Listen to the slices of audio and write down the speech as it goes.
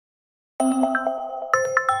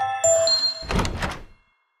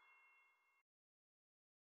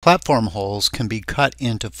Platform holes can be cut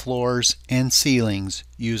into floors and ceilings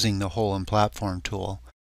using the Hole in Platform tool,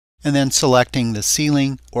 and then selecting the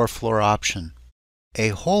ceiling or floor option. A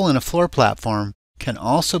hole in a floor platform can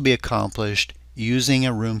also be accomplished using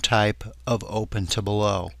a room type of open to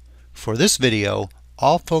below. For this video,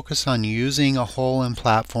 I'll focus on using a Hole in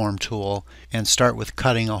Platform tool and start with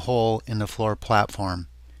cutting a hole in the floor platform.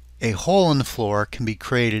 A hole in the floor can be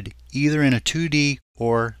created either in a 2D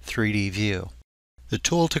or 3D view. The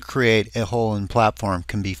tool to create a hole in platform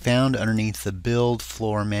can be found underneath the Build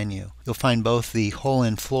Floor menu. You'll find both the hole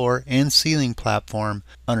in floor and ceiling platform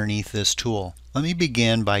underneath this tool. Let me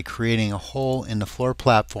begin by creating a hole in the floor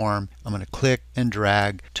platform. I'm going to click and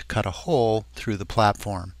drag to cut a hole through the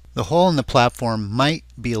platform. The hole in the platform might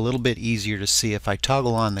be a little bit easier to see if I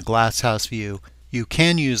toggle on the glasshouse view. You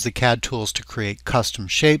can use the CAD tools to create custom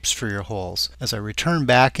shapes for your holes. As I return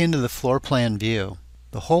back into the floor plan view,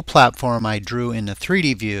 the whole platform I drew in the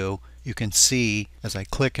 3D view, you can see as I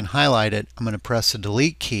click and highlight it, I'm going to press the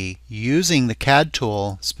delete key. Using the CAD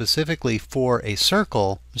tool specifically for a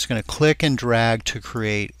circle, I'm just going to click and drag to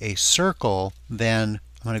create a circle. Then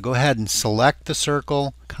I'm going to go ahead and select the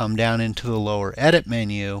circle, come down into the lower edit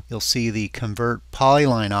menu. You'll see the Convert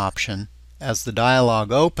Polyline option. As the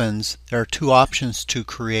dialog opens, there are two options to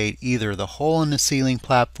create either the hole in the ceiling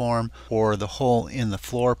platform or the hole in the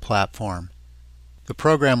floor platform. The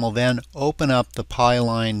program will then open up the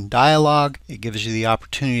Polyline dialog. It gives you the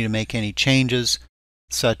opportunity to make any changes,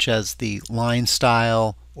 such as the line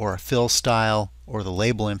style or a fill style or the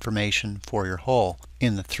label information for your hole.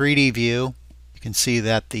 In the 3D view, you can see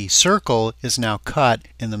that the circle is now cut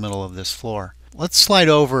in the middle of this floor. Let's slide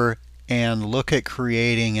over and look at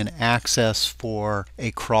creating an access for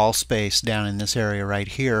a crawl space down in this area right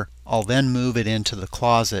here. I'll then move it into the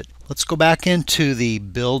closet. Let's go back into the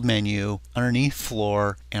Build menu underneath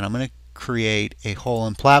Floor, and I'm going to create a hole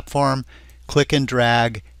in platform. Click and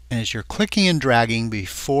drag, and as you're clicking and dragging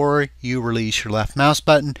before you release your left mouse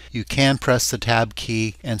button, you can press the Tab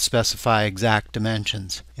key and specify exact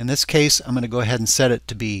dimensions. In this case, I'm going to go ahead and set it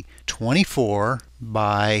to be 24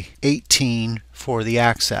 by 18 for the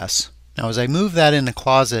access. Now as I move that in the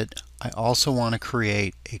closet, I also want to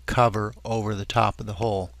create a cover over the top of the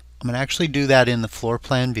hole. I'm going to actually do that in the floor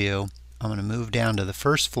plan view. I'm going to move down to the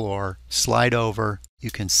first floor, slide over.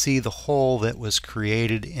 You can see the hole that was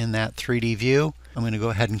created in that 3D view. I'm going to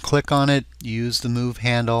go ahead and click on it, use the move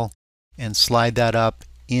handle, and slide that up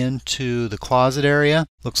into the closet area.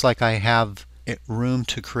 Looks like I have room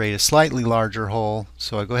to create a slightly larger hole,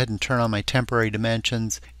 so I go ahead and turn on my temporary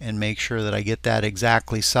dimensions and make sure that I get that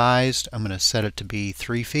exactly sized. I'm going to set it to be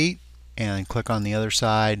 3 feet and click on the other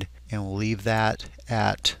side, and we'll leave that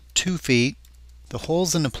at 2 feet. The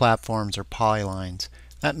holes in the platforms are polylines.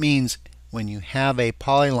 That means when you have a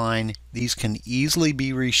polyline, these can easily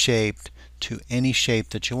be reshaped to any shape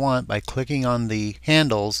that you want by clicking on the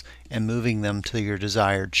handles and moving them to your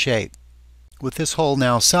desired shape. With this hole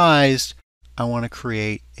now sized, I want to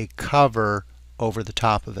create a cover over the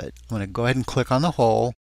top of it. I'm going to go ahead and click on the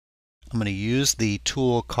hole. I'm going to use the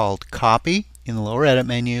tool called Copy in the lower edit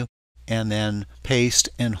menu, and then paste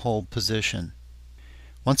and hold position.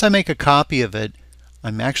 Once I make a copy of it,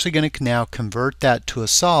 I'm actually going to now convert that to a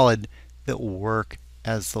solid that will work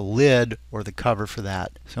as the lid or the cover for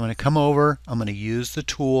that. So I'm going to come over, I'm going to use the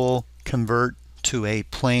tool Convert to a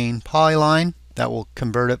plain polyline. That will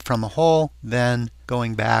convert it from a hole, then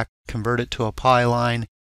going back, convert it to a polyline,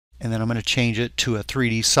 and then I'm going to change it to a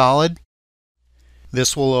 3D solid.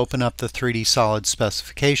 This will open up the 3D solid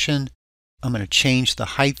specification. I'm going to change the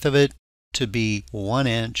height of it to be 1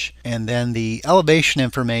 inch, and then the elevation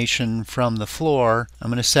information from the floor, I'm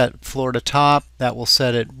going to set floor to top. That will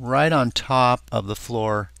set it right on top of the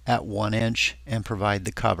floor at 1 inch and provide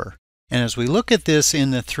the cover. And as we look at this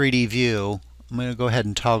in the 3D view, I'm going to go ahead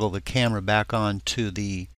and toggle the camera back on to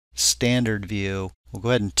the standard view. We'll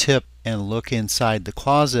go ahead and tip and look inside the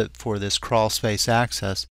closet for this crawl space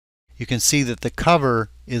access. You can see that the cover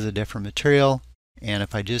is a different material, and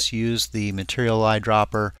if I just use the material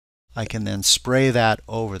eyedropper, I can then spray that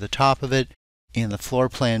over the top of it. In the floor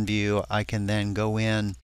plan view, I can then go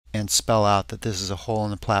in and spell out that this is a hole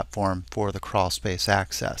in the platform for the crawl space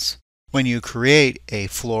access. When you create a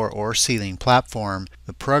floor or ceiling platform,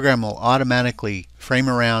 the program will automatically frame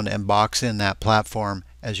around and box in that platform,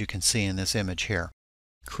 as you can see in this image here.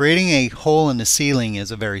 Creating a hole in the ceiling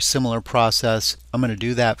is a very similar process. I'm going to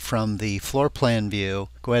do that from the floor plan view.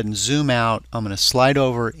 Go ahead and zoom out. I'm going to slide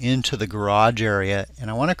over into the garage area, and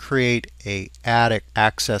I want to create a attic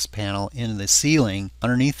access panel in the ceiling.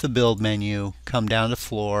 Underneath the Build menu, come down to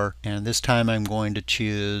Floor, and this time I'm going to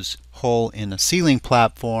choose hole in a ceiling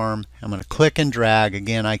platform. I'm going to click and drag.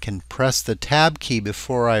 Again, I can press the Tab key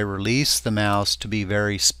before I release the mouse to be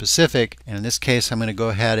very specific. And in this case, I'm going to go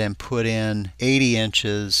ahead and put in 80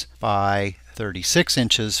 inches by 36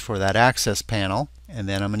 inches for that access panel. And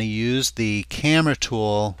then I'm going to use the camera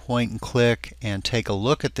tool, point and click, and take a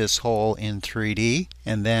look at this hole in 3D.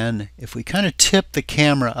 And then if we kind of tip the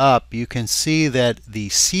camera up, you can see that the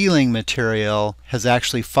ceiling material has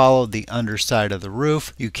actually followed the underside of the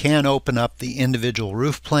roof. You can open up the individual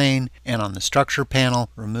roof plane, and on the structure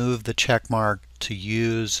panel, remove the check mark to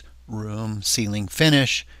use room ceiling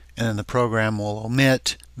finish, and then the program will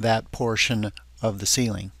omit that portion of the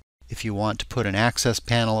ceiling. If you want to put an access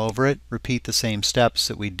panel over it, repeat the same steps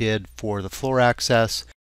that we did for the floor access.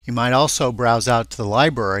 You might also browse out to the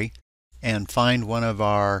library and find one of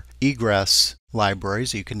our Egress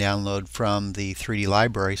libraries you can download from the 3D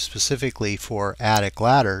library specifically for attic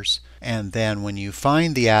ladders. And then when you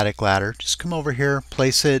find the attic ladder, just come over here,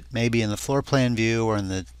 place it maybe in the floor plan view or in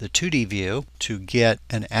the 2D view. To get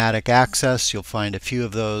an attic access, you'll find a few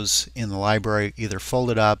of those in the library, either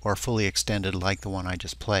folded up or fully extended like the one I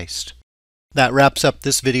just placed. That wraps up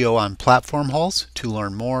this video on platform holes. To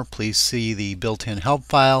learn more, please see the built-in help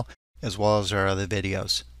file as well as our other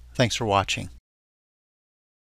videos. Thanks for watching.